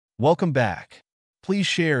Welcome back. Please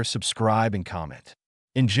share, subscribe, and comment.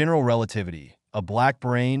 In general relativity, a black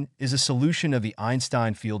brane is a solution of the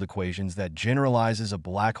Einstein field equations that generalizes a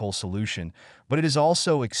black hole solution, but it is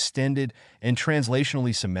also extended and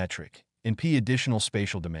translationally symmetric in p additional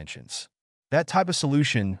spatial dimensions. That type of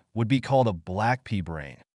solution would be called a black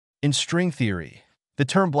p-brane. In string theory, the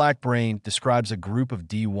term black brane describes a group of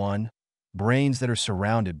D1 branes that are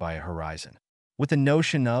surrounded by a horizon. With the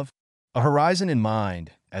notion of a horizon in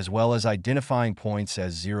mind, as well as identifying points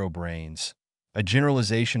as zero branes, a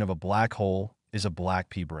generalization of a black hole is a black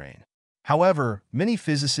p-brane. However, many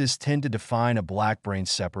physicists tend to define a black brane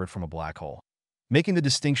separate from a black hole, making the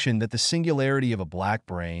distinction that the singularity of a black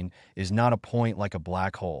brane is not a point like a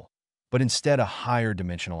black hole, but instead a higher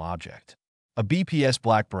dimensional object. A BPS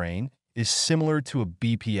black brane is similar to a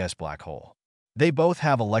BPS black hole. They both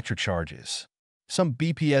have electric charges. Some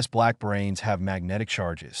BPS black branes have magnetic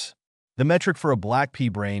charges. The metric for a black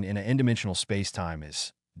p-brane in an n-dimensional spacetime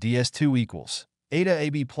is ds2 equals eta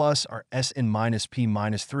ab plus r sn minus p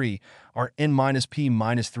minus 3 r n minus p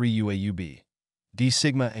minus 3 uaub d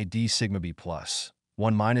sigma a d sigma b plus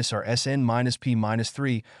 1 minus r sn minus p minus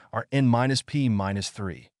 3 r n minus p minus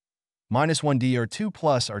 3 minus 1 d r2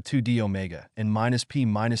 plus r2 d omega and minus p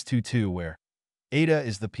minus 2 2, where eta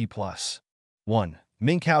is the p plus 1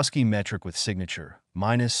 Minkowski metric with signature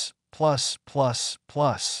minus plus plus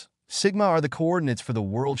plus. Sigma are the coordinates for the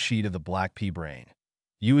world sheet of the black p-brane.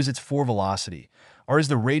 U is its 4 velocity, r is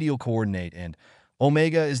the radial coordinate, and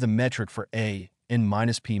omega is the metric for a in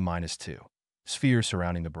minus p minus 2 sphere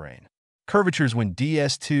surrounding the brane. Curvatures when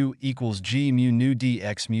ds2 equals g mu nu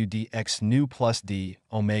dx nu plus d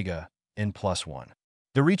omega n plus 1.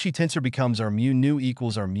 The Ricci tensor becomes r mu nu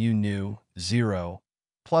equals r mu nu 0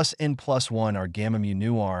 plus n plus 1 r gamma mu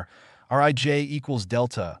nu r rij equals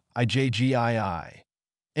delta ij gii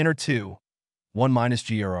enter 2 1 minus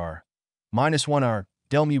grr minus 1 r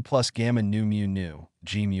del mu plus gamma nu mu nu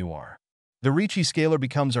g mu r. The Ricci scalar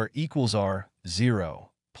becomes r equals r 0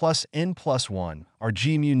 plus n plus 1 r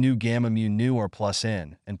g mu nu gamma mu nu r plus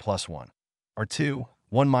n and plus 1 r2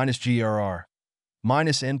 1 minus grr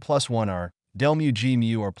minus n plus 1 r del mu g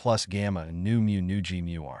mu r plus gamma nu mu nu g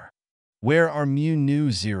mu r, where r mu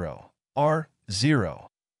nu 0 r 0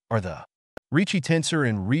 are the Ricci tensor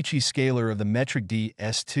and Ricci scalar of the metric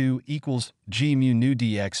ds2 equals g mu nu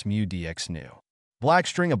dx mu dx nu. Black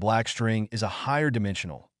string. A black string is a higher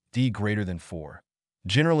dimensional, d greater than 4,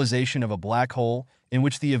 generalization of a black hole in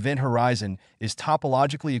which the event horizon is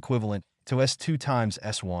topologically equivalent to S2 times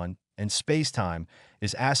S1 and spacetime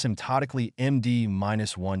is asymptotically md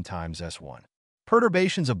minus 1 times S1.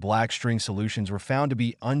 Perturbations of black string solutions were found to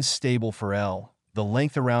be unstable for L, the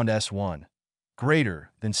length around S1, greater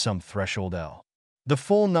than some threshold L. The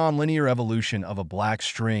full nonlinear evolution of a black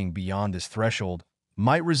string beyond this threshold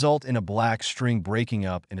might result in a black string breaking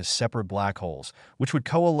up into separate black holes, which would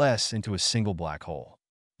coalesce into a single black hole.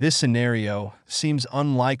 This scenario seems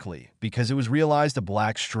unlikely because it was realized a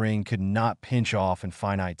black string could not pinch off in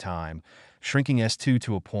finite time, shrinking S2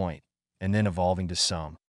 to a point, and then evolving to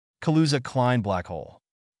some Kaluza-Klein black hole.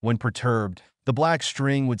 When perturbed, the black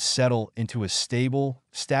string would settle into a stable,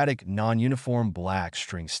 static, non-uniform black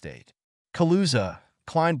string state.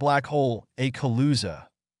 Kaluza-Klein black hole. A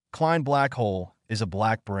Kaluza-Klein black hole is a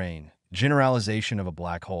black brane, generalization of a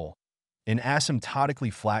black hole, in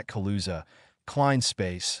asymptotically flat Kaluza-Klein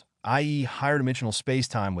space, i.e. higher dimensional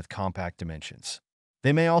spacetime with compact dimensions.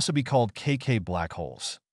 They may also be called KK black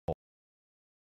holes.